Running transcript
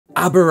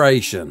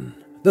Aberration,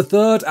 the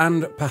third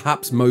and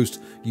perhaps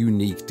most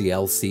unique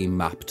DLC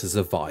map to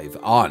survive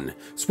on,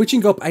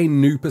 switching up a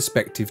new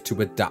perspective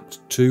to adapt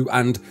to,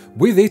 and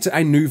with it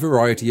a new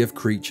variety of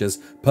creatures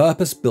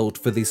purpose built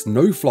for this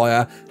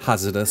no-flyer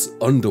hazardous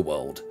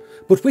underworld.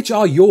 But which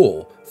are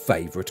your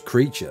favourite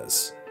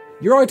creatures?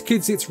 You're right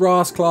kids, it's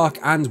Raasclark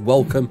and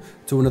welcome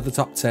to another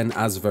top 10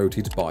 as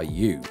voted by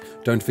you.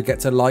 Don't forget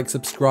to like,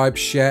 subscribe,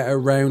 share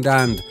around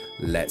and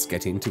let's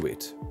get into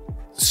it.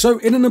 So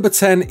in at number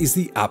 10 is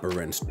the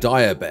Aberrant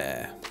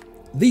Direbear.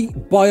 The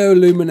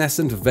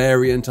bioluminescent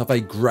variant of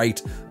a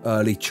great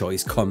early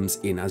choice comes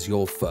in as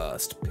your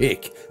first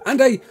pick,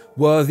 and a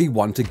worthy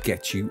one to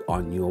get you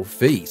on your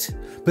feet.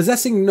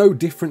 Possessing no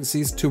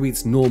differences to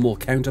its normal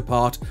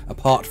counterpart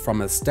apart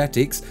from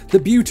aesthetics, the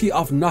beauty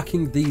of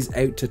knocking these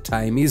out to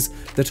tame is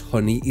that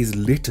honey is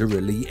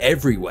literally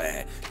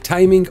everywhere,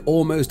 taming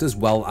almost as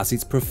well as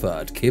its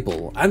preferred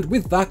kibble, and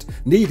with that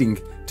needing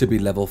to be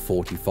level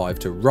 45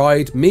 to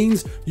ride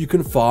means you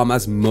can farm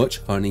as much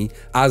honey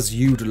as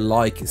you'd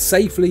like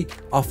safely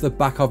off the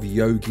back of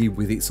Yogi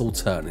with its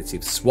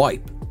alternative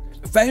swipe.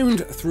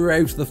 Found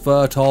throughout the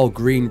fertile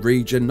green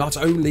region, not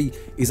only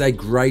is a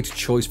great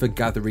choice for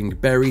gathering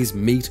berries,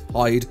 meat,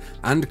 hide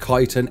and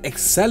chitin,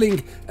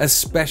 excelling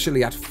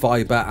especially at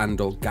fibre and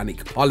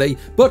organic poly,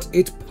 but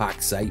it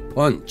packs a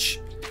punch.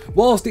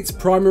 Whilst its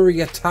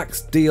primary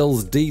attacks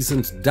deals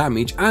decent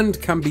damage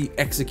and can be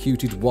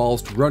executed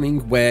whilst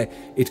running, where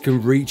it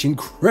can reach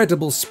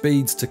incredible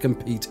speeds to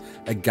compete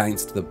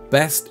against the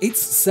best,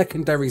 its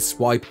secondary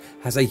swipe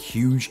has a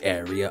huge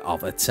area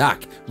of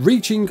attack,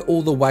 reaching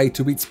all the way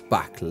to its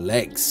back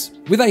legs.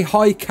 With a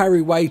high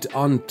carry weight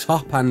on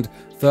top and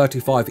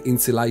 35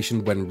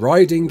 insulation when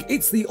riding,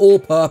 it's the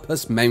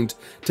all-purpose mount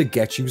to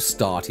get you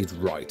started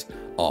right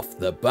off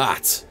the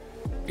bat.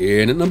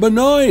 In at number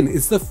 9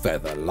 is the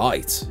Feather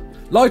Light.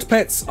 Light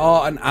pets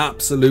are an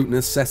absolute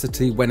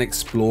necessity when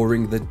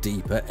exploring the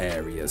deeper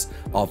areas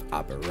of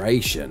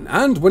Aberration,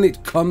 and when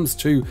it comes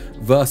to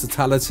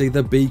versatility,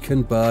 the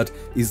beacon bird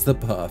is the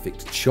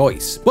perfect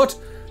choice, but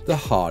the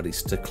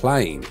hardest to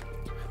claim.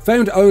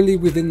 Found only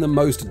within the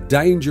most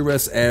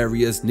dangerous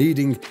areas,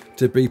 needing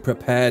to be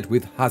prepared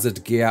with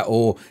hazard gear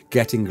or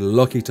getting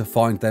lucky to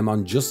find them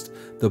on just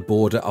the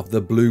border of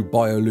the blue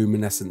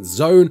bioluminescent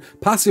zone,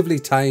 passively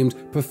tamed,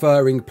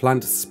 preferring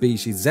plant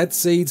species Z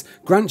seeds,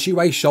 grants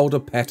you a shoulder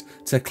pet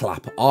to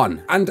clap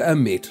on and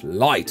emit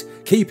light,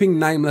 keeping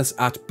Nameless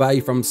at bay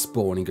from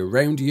spawning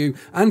around you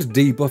and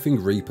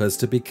debuffing Reapers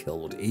to be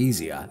killed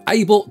easier.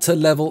 Able to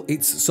level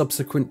its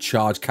subsequent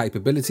charge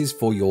capabilities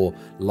for your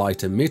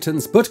light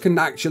emittance, but can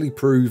actually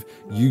prove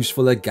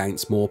useful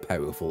against more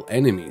powerful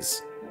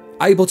enemies.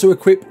 Able to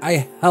equip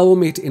a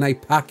helmet in a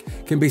pack,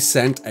 can be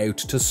sent out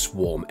to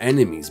swarm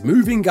enemies,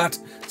 moving at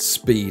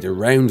speed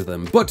around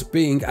them, but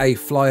being a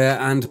flyer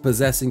and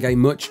possessing a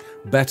much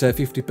better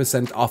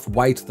 50% off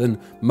weight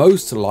than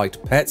most light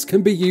pets,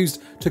 can be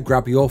used to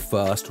grab your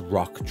first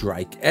rock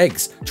drake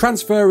eggs,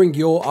 transferring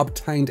your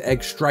obtained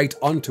egg straight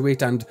onto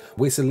it and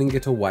whistling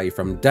it away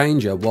from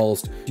danger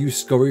whilst you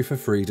scurry for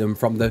freedom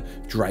from the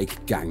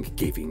drake gang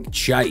giving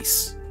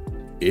chase.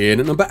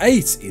 In at number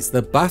 8 is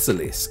the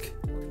Basilisk.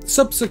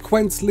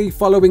 Subsequently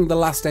following the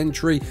last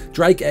entry,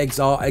 drake eggs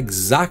are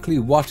exactly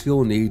what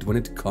you'll need when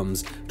it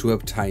comes to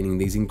obtaining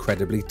these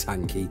incredibly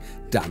tanky,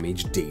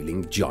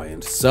 damage-dealing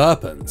giant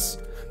serpents.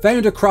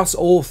 Found across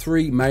all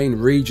 3 main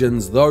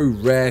regions, though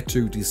rare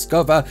to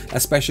discover,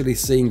 especially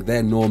seeing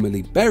they're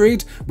normally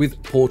buried,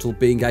 with Portal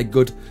being a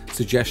good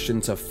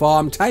suggestion to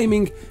farm,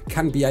 taming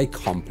can be a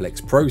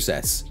complex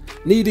process.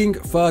 Needing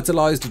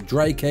fertilised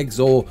drake eggs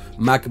or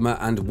magma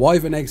and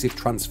wyvern eggs if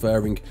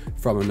transferring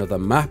from another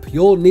map,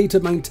 you'll need to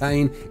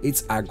maintain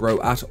its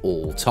aggro at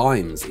all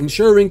times,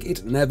 ensuring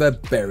it never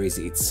buries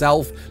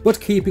itself, but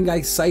keeping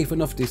a safe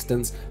enough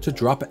distance to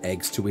drop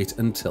eggs to it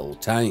until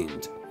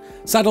tamed.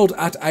 Saddled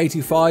at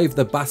 85,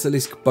 the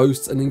Basilisk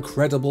boasts an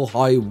incredible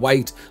high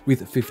weight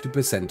with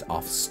 50%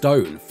 off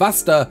stone,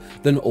 faster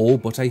than all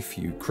but a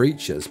few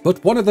creatures,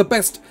 but one of the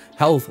best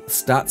health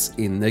stats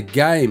in the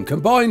game,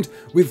 combined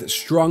with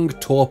strong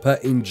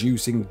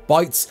torpor-inducing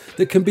bites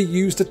that can be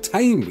used to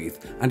tame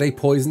with, and a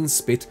poison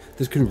spit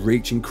that can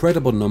reach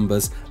incredible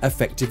numbers,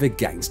 effective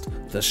against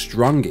the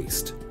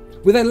strongest.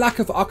 With a lack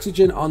of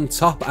oxygen on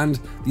top and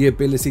the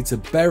ability to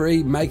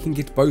bury, making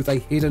it both a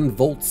hidden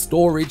vault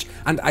storage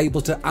and able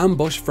to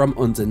ambush from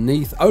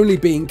underneath, only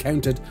being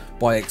countered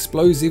by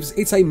explosives,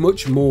 it's a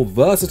much more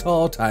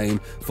versatile tame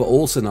for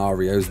all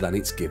scenarios than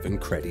it's given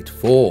credit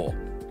for.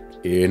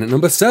 In at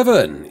number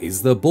 7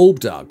 is the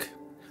Bulbdog.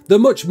 The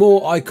much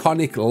more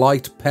iconic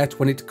light pet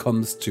when it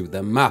comes to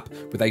the map,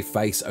 with a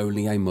face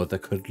only a mother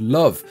could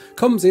love,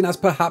 comes in as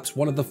perhaps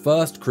one of the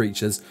first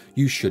creatures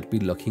you should be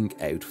looking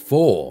out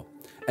for.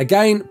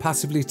 Again,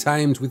 passively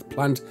tamed with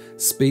plant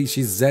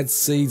species Z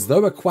seeds,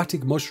 though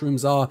aquatic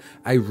mushrooms are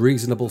a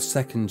reasonable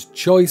second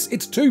choice,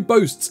 it too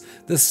boasts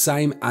the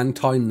same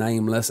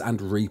anti-nameless and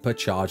reaper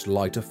charged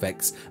light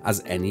effects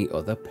as any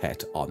other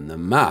pet on the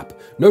map,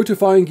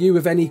 notifying you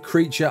of any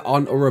creature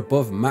on or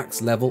above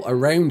max level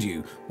around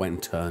you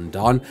when turned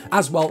on,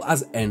 as well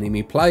as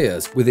enemy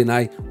players within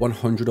a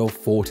 100 or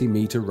 40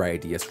 meter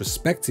radius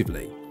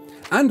respectively.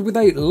 And with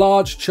a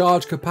large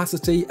charge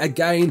capacity,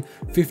 again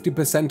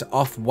 50%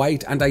 off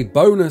weight and a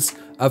bonus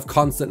of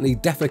constantly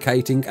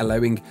defecating,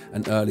 allowing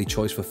an early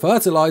choice for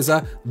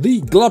fertilizer,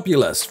 the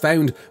globulus,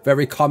 found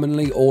very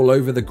commonly all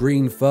over the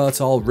green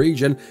fertile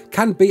region,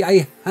 can be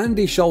a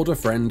handy shoulder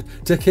friend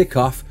to kick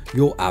off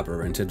your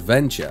aberrant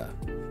adventure.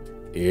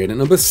 In at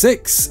number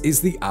 6 is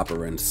the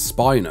Aberrant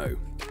Spino.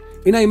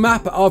 In a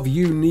map of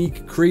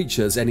unique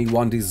creatures,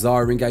 anyone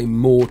desiring a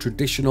more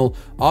traditional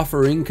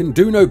offering can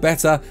do no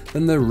better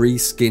than the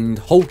reskinned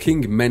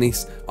hulking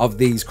menace of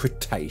these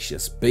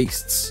Cretaceous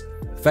beasts.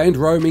 Found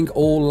roaming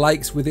all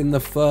lakes within the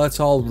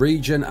fertile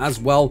region, as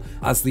well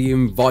as the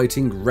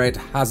inviting red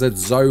hazard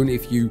zone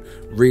if you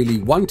really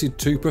wanted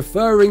to,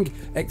 preferring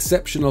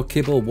exceptional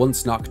kibble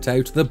once knocked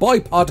out, the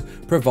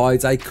bipod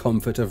provides a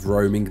comfort of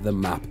roaming the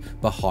map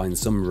behind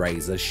some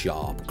razor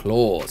sharp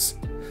claws.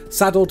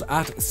 Saddled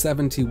at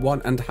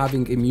 71 and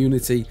having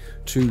immunity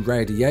to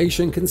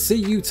radiation, can see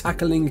you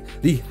tackling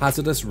the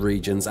hazardous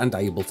regions and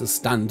able to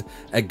stand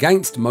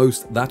against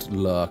most that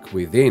lurk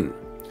within.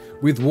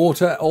 With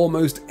water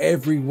almost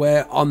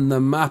everywhere on the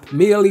map,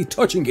 merely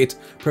touching it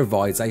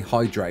provides a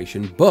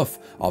hydration buff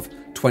of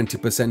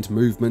 20%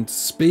 movement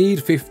speed,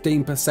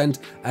 15%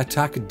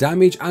 attack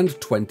damage and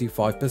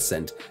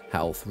 25%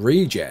 health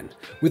regen.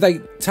 With a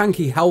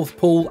tanky health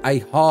pool, a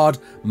hard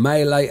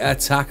melee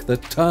attack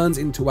that turns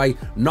into a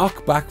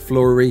knockback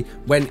flurry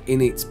when in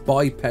its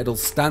bipedal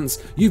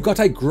stance, you've got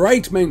a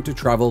great mount to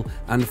travel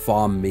and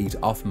farm meat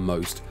off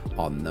most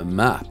on the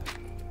map.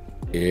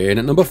 In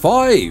at number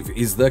 5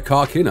 is the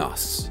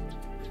Carcinos.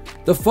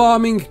 The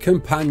farming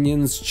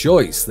companion's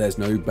choice. There's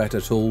no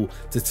better tool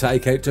to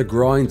take out to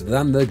grind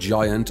than the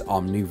giant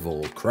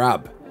omnivore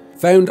crab.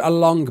 Found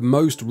along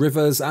most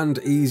rivers and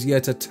easier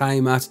to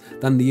tame at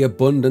than the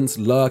abundance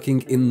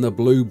lurking in the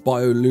blue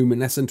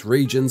bioluminescent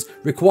regions,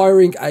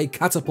 requiring a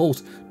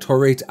catapult,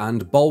 turret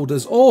and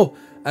boulders, or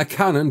a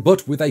cannon,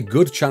 but with a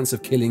good chance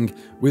of killing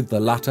with the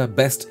latter.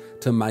 Best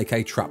to make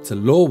a trap to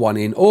lure one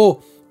in,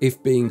 or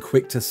if being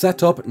quick to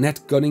set up, net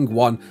gunning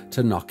one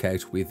to knock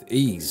out with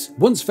ease.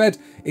 Once fed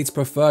its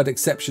preferred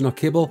exceptional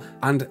kibble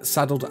and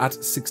saddled at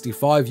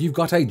 65, you've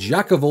got a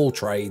jack of all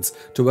trades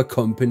to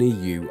accompany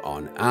you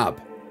on Ab.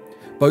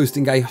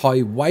 Boasting a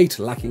high weight,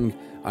 lacking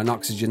an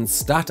oxygen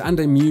stat and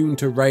immune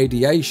to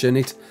radiation,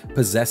 it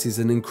possesses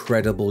an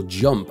incredible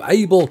jump,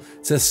 able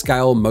to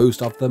scale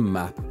most of the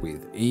map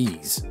with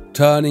ease.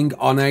 Turning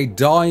on a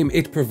dime,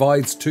 it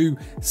provides 2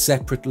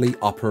 separately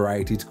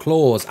operated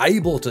claws,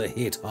 able to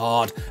hit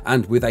hard,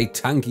 and with a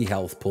tanky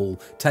health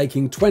pool,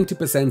 taking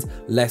 20%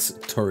 less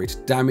turret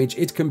damage,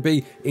 it can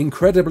be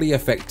incredibly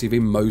effective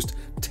in most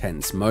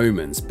tense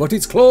moments. But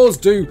its claws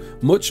do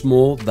much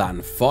more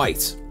than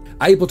fight.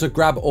 Able to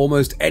grab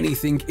almost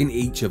anything in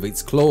each of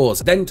its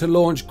claws, then to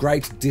launch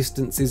great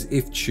distances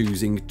if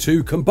choosing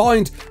to.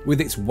 Combined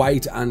with its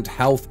weight and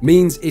health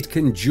means it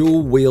can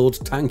dual wield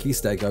tanky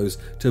stegos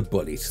to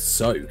bullet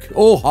soak,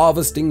 or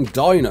harvesting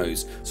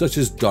dinos such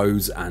as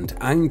does and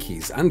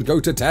ankies, and go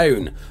to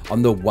town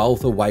on the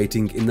wealth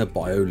awaiting in the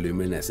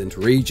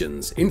bioluminescent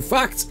regions. In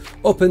fact,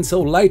 up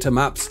until later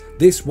maps,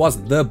 this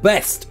was the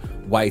best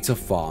way to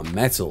farm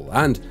metal,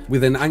 and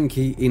with an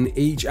Anki in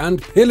each and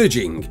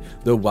pillaging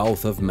the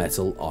wealth of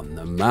metal on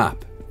the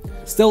map.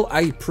 Still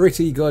a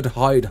pretty good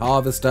hide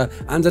harvester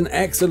and an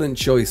excellent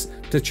choice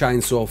to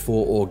chainsaw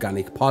for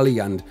organic poly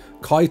and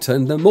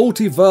chitin, the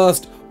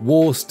multiversed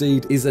war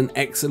steed is an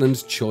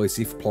excellent choice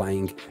if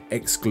playing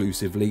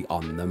exclusively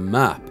on the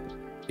map.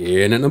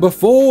 In at number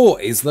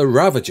 4 is the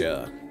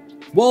Ravager.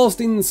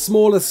 Whilst in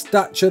smaller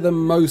stature than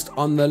most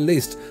on the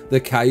list, the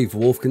Cave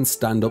Wolf can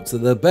stand up to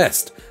the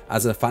best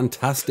as a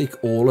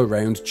fantastic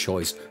all-around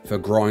choice for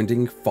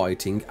grinding,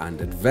 fighting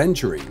and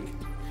adventuring.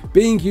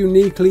 Being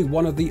uniquely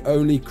one of the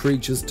only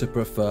creatures to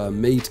prefer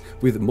meat,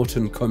 with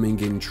mutton coming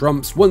in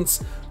trumps,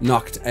 once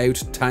knocked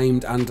out,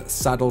 tamed and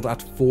saddled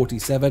at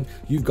 47,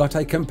 you've got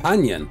a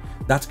companion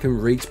that can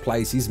reach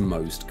places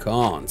most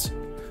can't.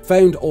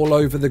 Found all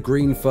over the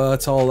green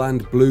fertile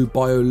and blue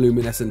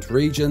bioluminescent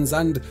regions,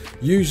 and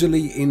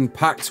usually in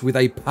packs with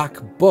a pack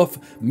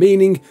buff,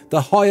 meaning the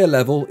higher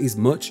level is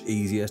much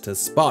easier to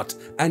spot.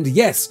 And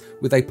yes,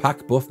 with a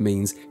pack buff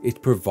means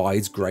it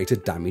provides greater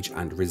damage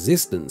and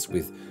resistance,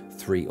 with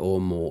 3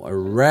 or more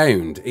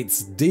around.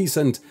 Its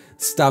decent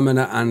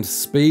stamina and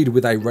speed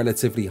with a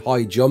relatively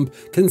high jump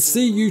can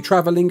see you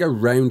travelling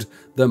around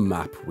the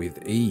map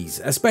with ease,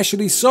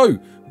 especially so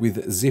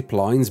with zip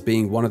lines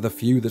being one of the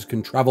few that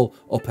can travel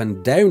up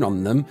and down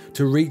on them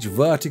to reach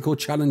vertical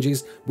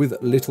challenges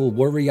with little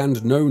worry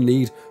and no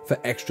need for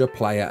extra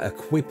player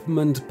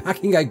equipment,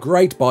 packing a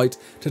great bite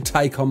to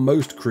take on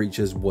most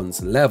creatures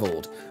once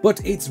levelled,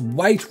 but its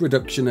weight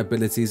reduction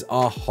abilities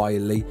are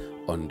highly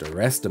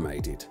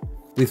underestimated.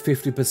 With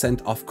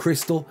 50% off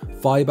crystal,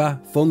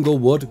 fibre, fungal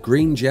wood,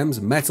 green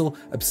gems, metal,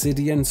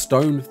 obsidian,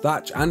 stone,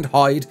 thatch and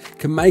hide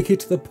can make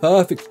it the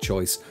perfect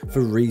choice for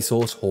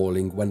resource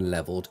hauling when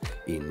levelled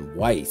in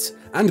weight.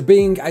 And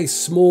being a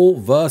small,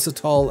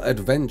 versatile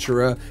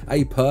adventurer,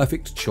 a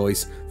perfect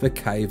choice for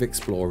cave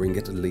exploring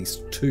at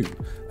least 2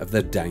 of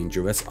the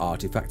dangerous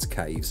artifact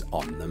caves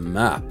on the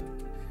map.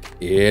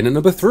 In at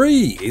number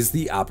 3 is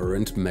the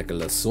aberrant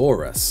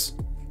Megalosaurus.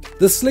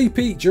 The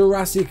sleepy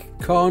Jurassic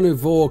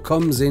carnivore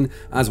comes in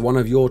as one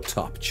of your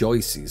top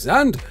choices,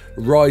 and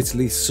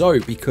rightly so,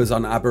 because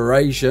on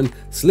Aberration,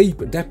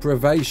 sleep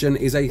deprivation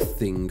is a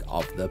thing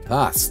of the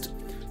past.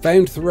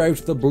 Found throughout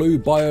the blue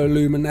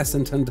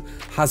bioluminescent and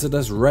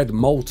hazardous red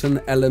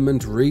molten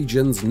element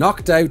regions,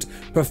 knocked out,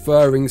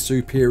 preferring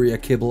superior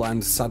kibble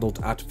and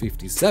saddled at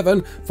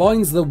 57,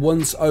 finds the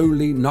once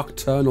only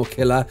nocturnal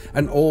killer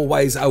and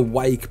always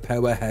awake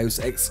powerhouse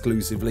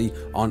exclusively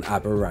on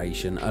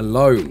Aberration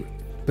alone.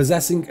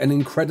 Possessing an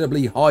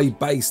incredibly high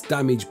base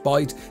damage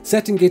bite,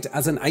 setting it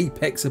as an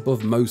apex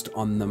above most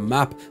on the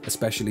map,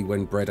 especially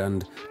when bred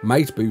and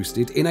mate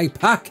boosted. In a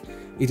pack,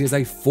 it is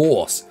a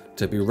force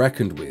to be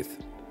reckoned with.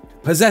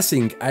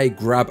 Possessing a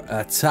grab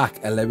attack,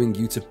 allowing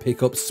you to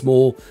pick up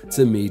small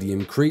to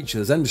medium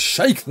creatures and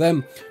shake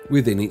them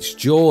within its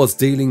jaws,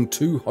 dealing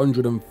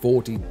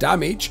 240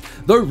 damage,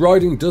 though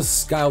riding does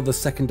scale the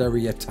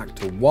secondary attack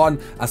to 1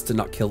 as to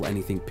not kill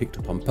anything picked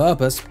up on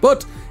purpose,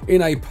 but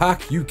in a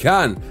pack you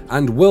can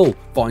and will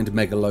find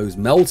Megalos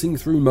melting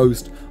through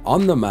most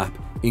on the map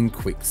in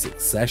quick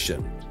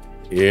succession.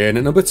 In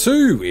at number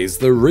 2 is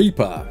the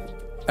Reaper.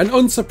 An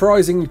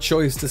unsurprising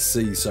choice to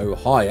see so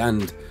high,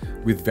 and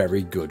with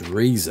very good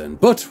reason,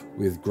 but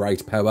with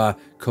great power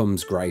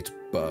comes great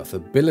birth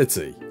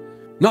ability.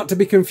 Not to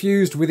be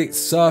confused with its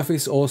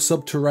surface or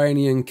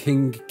subterranean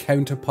king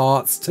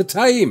counterparts. To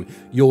tame,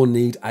 you'll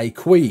need a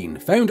queen,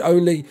 found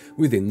only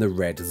within the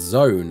red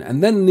zone,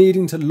 and then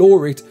needing to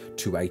lure it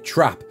to a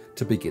trap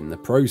to begin the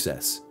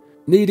process.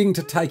 Needing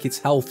to take its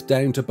health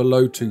down to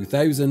below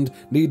 2000,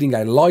 needing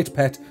a light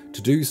pet.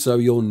 To do so,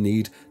 you'll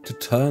need to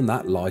turn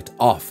that light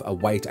off,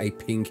 await a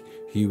pink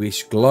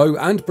hueish glow,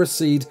 and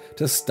proceed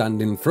to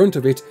stand in front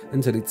of it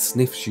until it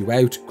sniffs you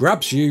out,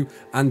 grabs you,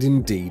 and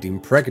indeed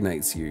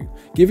impregnates you,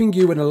 giving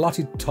you an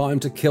allotted time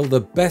to kill the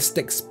best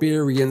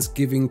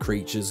experience-giving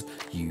creatures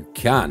you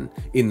can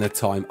in the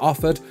time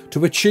offered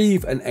to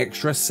achieve an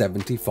extra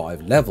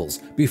 75 levels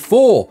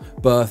before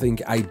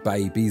birthing a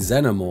baby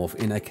xenomorph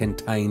in a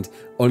contained,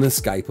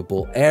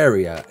 unescapable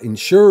area,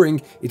 ensuring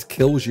it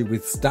kills you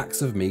with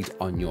stacks of meat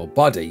on your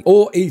body,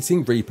 or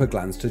eating Reaper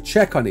glands to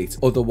check on it,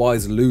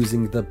 otherwise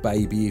losing the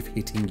baby if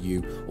hitting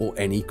you or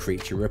any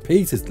creature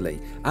repeatedly,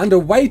 and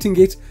awaiting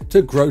it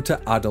to grow to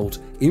adult,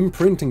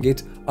 imprinting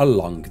it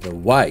along the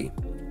way.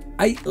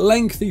 A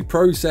lengthy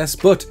process,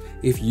 but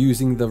if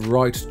using the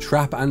right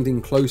trap and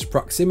in close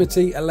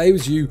proximity,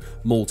 allows you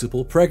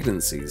multiple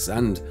pregnancies,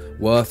 and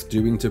worth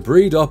doing to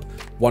breed up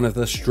one of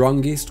the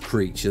strongest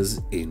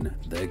creatures in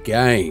the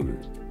game.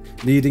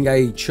 Needing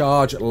a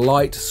charge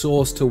light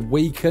source to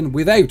weaken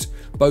without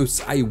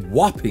boasts a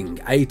whopping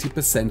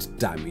 80%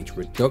 damage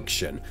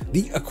reduction,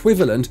 the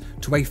equivalent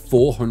to a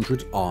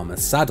 400 armor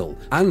saddle,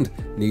 and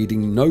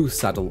needing no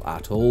saddle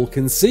at all,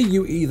 can see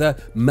you either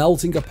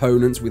melting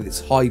opponents with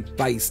its high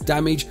base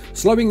damage,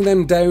 slowing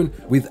them down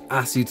with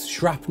acid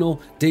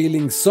shrapnel,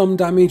 dealing some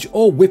damage,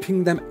 or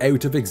whipping them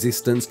out of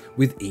existence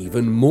with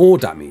even more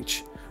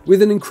damage.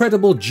 With an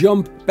incredible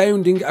jump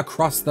bounding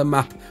across the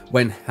map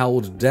when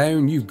held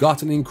down, you've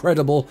got an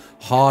incredible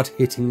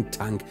hard-hitting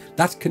tank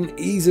that can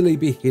easily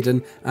be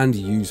hidden and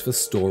used for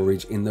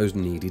storage in those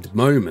needed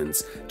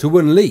moments to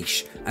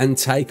unleash and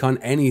take on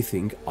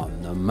anything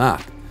on the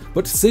map,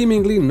 but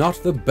seemingly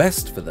not the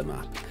best for the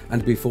map.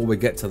 And before we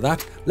get to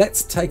that,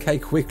 let's take a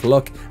quick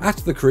look at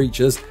the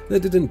creatures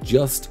that didn't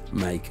just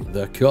make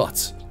the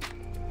cut.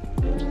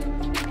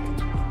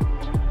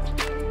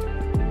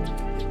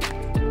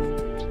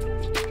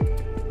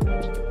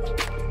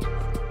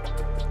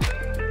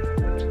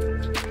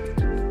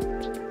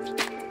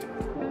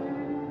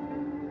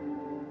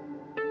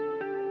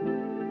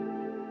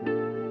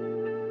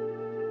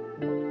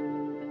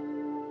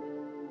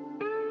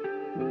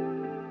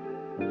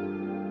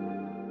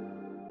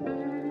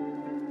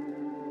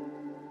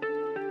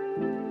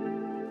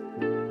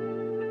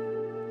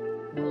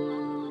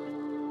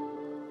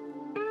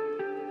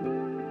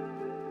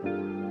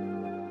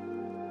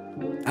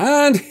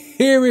 And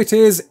here it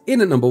is, in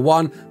at number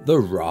 1, the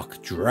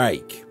Rock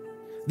Drake.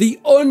 the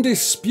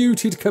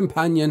undisputed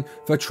companion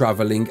for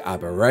travelling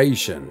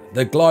Aberration.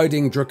 The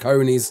gliding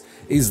Draconis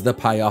is the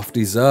payoff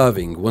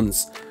deserving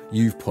once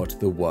you've put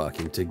the work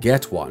in to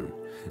get one.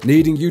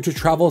 Needing you to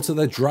travel to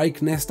the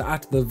Drake nest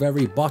at the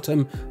very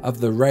bottom of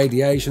the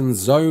radiation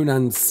zone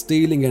and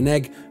stealing an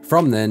egg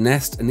from their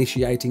nest,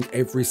 initiating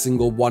every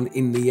single one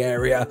in the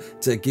area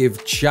to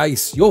give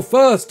chase. Your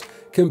first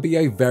can be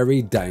a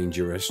very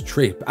dangerous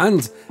trip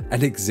and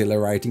an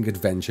exhilarating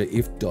adventure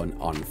if done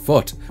on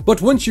foot.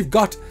 But once you've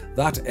got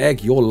that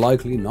egg, you'll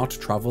likely not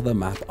travel the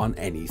map on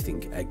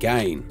anything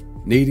again.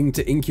 Needing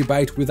to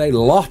incubate with a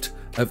lot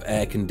of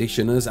air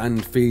conditioners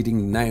and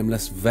feeding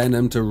nameless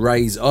venom to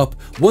raise up.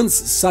 Once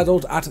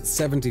saddled at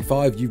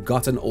 75, you've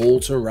got an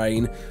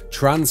all-terrain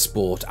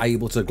transport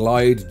able to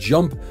glide,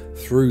 jump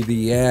through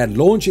the air,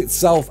 launch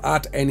itself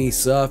at any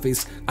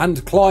surface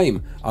and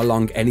climb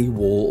along any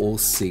wall or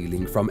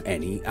ceiling from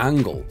any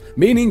angle,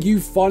 meaning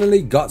you've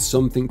finally got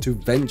something to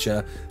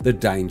venture the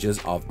dangers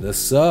of the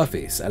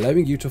surface,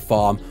 allowing you to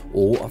farm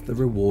all of the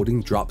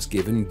rewarding drops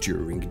given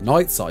during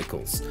night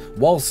cycles,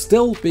 while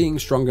still being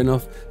strong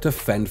enough to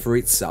fend for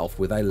itself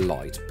with a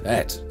light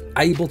pet.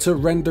 Able to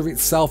render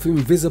itself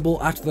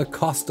invisible at the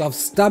cost of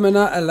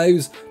stamina,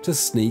 allows to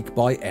sneak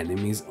by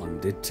enemies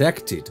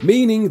undetected,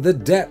 meaning the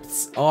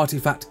depths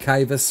artifact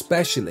cave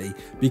especially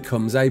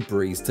becomes a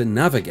breeze to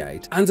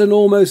navigate and an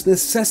almost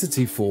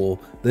necessity for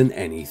than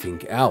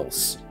anything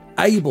else.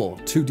 Able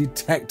to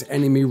detect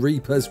enemy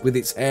reapers with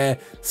its hair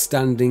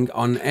standing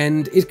on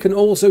end, it can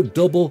also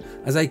double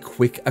as a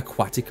quick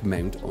aquatic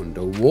mount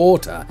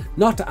underwater.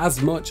 Not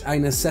as much a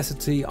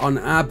necessity on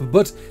Ab,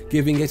 but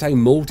giving it a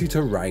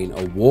multi-terrain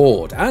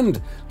award, and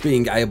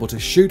being able to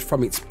shoot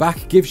from its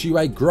back gives you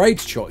a great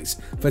choice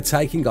for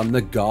taking on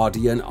the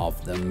guardian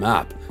of the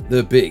map,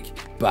 the big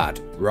bad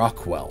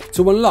Rockwell,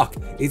 to unlock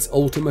its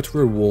ultimate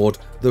reward,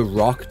 the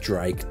Rock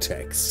Drake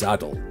Tech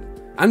Saddle.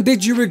 And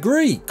did you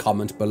agree?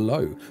 Comment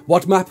below.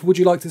 What map would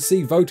you like to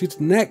see voted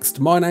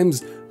next? My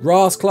name's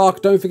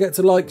Raasclark. Don't forget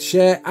to like,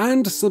 share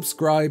and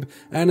subscribe.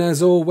 And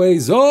as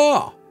always,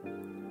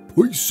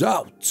 peace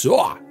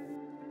out.